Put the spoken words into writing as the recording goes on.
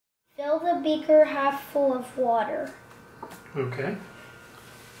the beaker half full of water. Okay.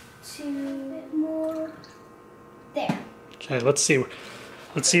 2 bit more. There. Okay, let's see.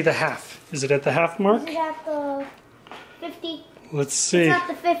 Let's see the half. Is it at the half mark? Is it at the 50? Let's see. It's at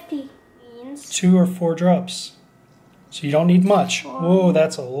the 50. 2 or 4 drops. So you don't need much. Whoa,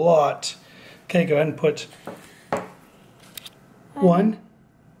 that's a lot. Okay, go ahead and put 1,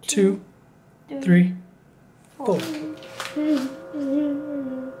 2, 3, 4.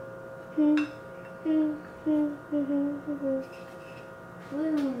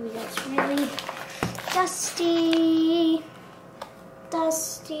 Ooh, that's really dusty.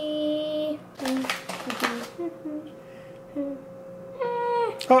 Dusty.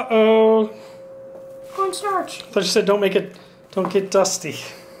 Uh-oh. Cornstarch. I thought you said don't get dusty.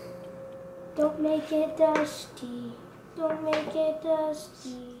 Don't make it dusty. Don't make it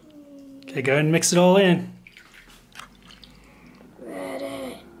dusty. Okay, go ahead and mix it all in.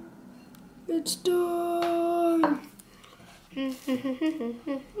 Ready. It's done.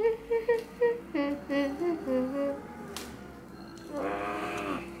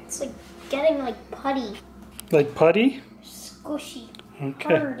 It's like getting like putty. Like putty? Squishy.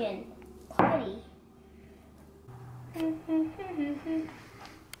 Okay. Hardened. Putty.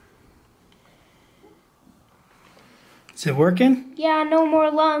 Is it working? Yeah, no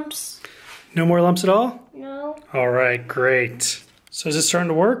more lumps. No more lumps at all? No. All right, great. So is it starting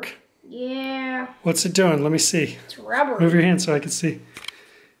to work? Yeah. What's it doing? Let me see. It's rubber. Move your hand so I can see.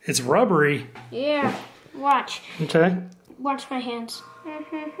 It's rubbery. Yeah. Watch. Okay. Watch my hands.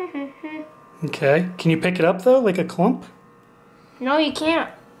 Okay. Can you pick it up though, like a clump? No, you can't.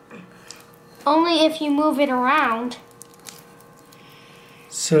 Only if you move it around.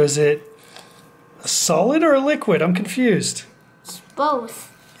 So is it a solid or a liquid? I'm confused. It's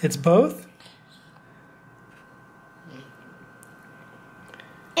both. It's both?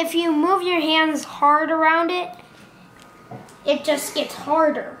 If you move your hands hard around it, it just gets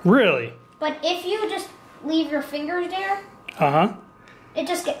harder. Really? But if you just leave your fingers there, Uh-huh. it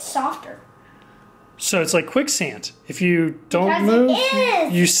just gets softer. So it's like quicksand. If you don't Because move, it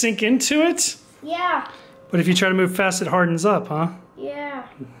is. you sink into it? Yeah. But if you try to move fast, it hardens up, huh? Yeah.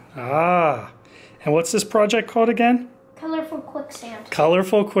 Ah. And what's this project called again? Colorful quicksand.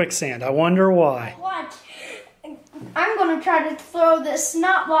 Colorful quicksand. I wonder why. Watch. I'm going to try to throw this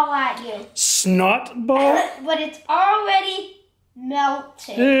snot ball at you. Snot ball? But it's already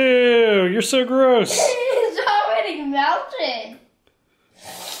melted. Ew, you're so gross. It's already melted.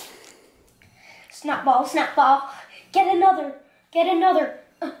 Snot ball, snot ball. Get another. Get another.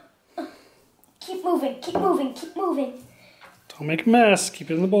 Keep moving, keep moving, keep moving. Don't make a mess.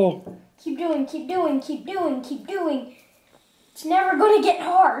 Keep it in the bowl. Keep doing, keep doing, keep doing, keep doing. It's never going to get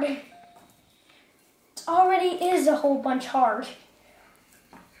hard. It already is a whole bunch hard.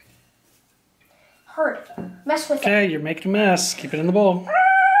 Hard. Mess with it. Okay, you're making a mess. Keep it in the bowl.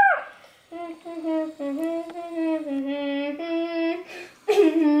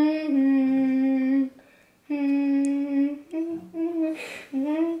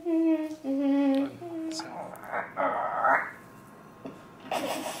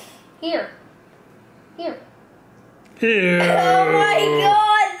 Here. Here. Ew. Oh my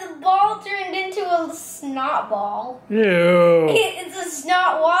god, the ball turned into a snot ball. Ew. It's a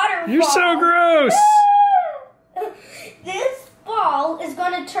snot waterfall. You're so gross. This ball is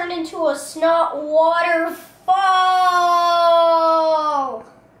going to turn into a snot waterfall.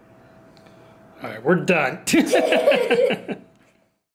 All right, we're done.